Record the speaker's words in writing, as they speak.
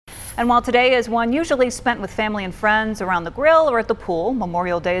And while today is one usually spent with family and friends around the grill or at the pool,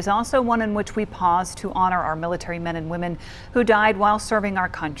 Memorial Day is also one in which we pause to honor our military men and women who died while serving our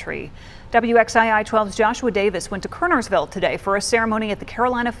country. WXII 12's Joshua Davis went to Kernersville today for a ceremony at the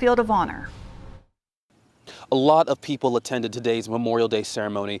Carolina Field of Honor. A lot of people attended today's Memorial Day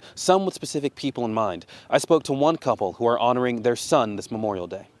ceremony, some with specific people in mind. I spoke to one couple who are honoring their son this Memorial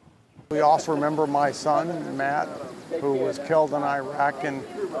Day. We also remember my son, Matt, who was killed in Iraq in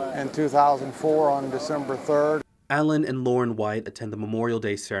 2004 on December 3rd. Alan and Lauren White attend the Memorial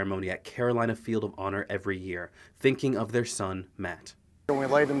Day ceremony at Carolina Field of Honor every year, thinking of their son, Matt. And we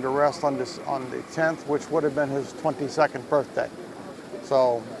laid him to rest on the 10th, which would have been his 22nd birthday.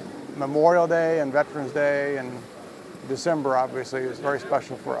 So Memorial Day and Veterans Day and December obviously is very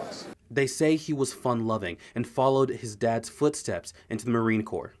special for us. They say he was fun-loving and followed his dad's footsteps into the Marine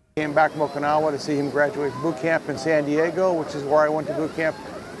Corps. Came back from Okinawa to see him graduate boot camp in San Diego, which is where I went to boot camp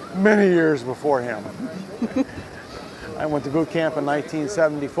many years before him. I went to boot camp in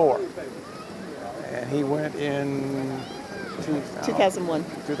 1974, and he went in 2001.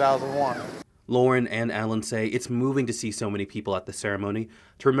 Lauren and Alan say it's moving to see so many people at the ceremony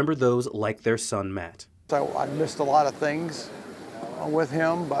to remember those like their son, Matt. I missed a lot of things with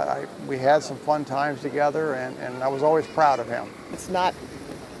him, but we had some fun times together, and I was always proud of him. It's not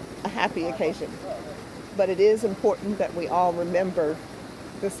a happy occasion, but it is important that we all remember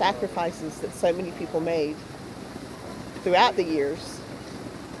the sacrifices that so many people made throughout the years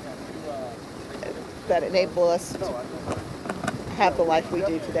that enable us to have the life we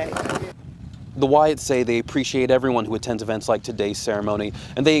do today. The Wyatts say they appreciate everyone who attends events like today's ceremony,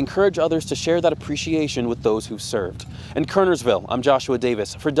 and they encourage others to share that appreciation with those who've served. In Kernersville, I'm Joshua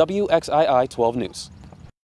Davis for WXII 12 News.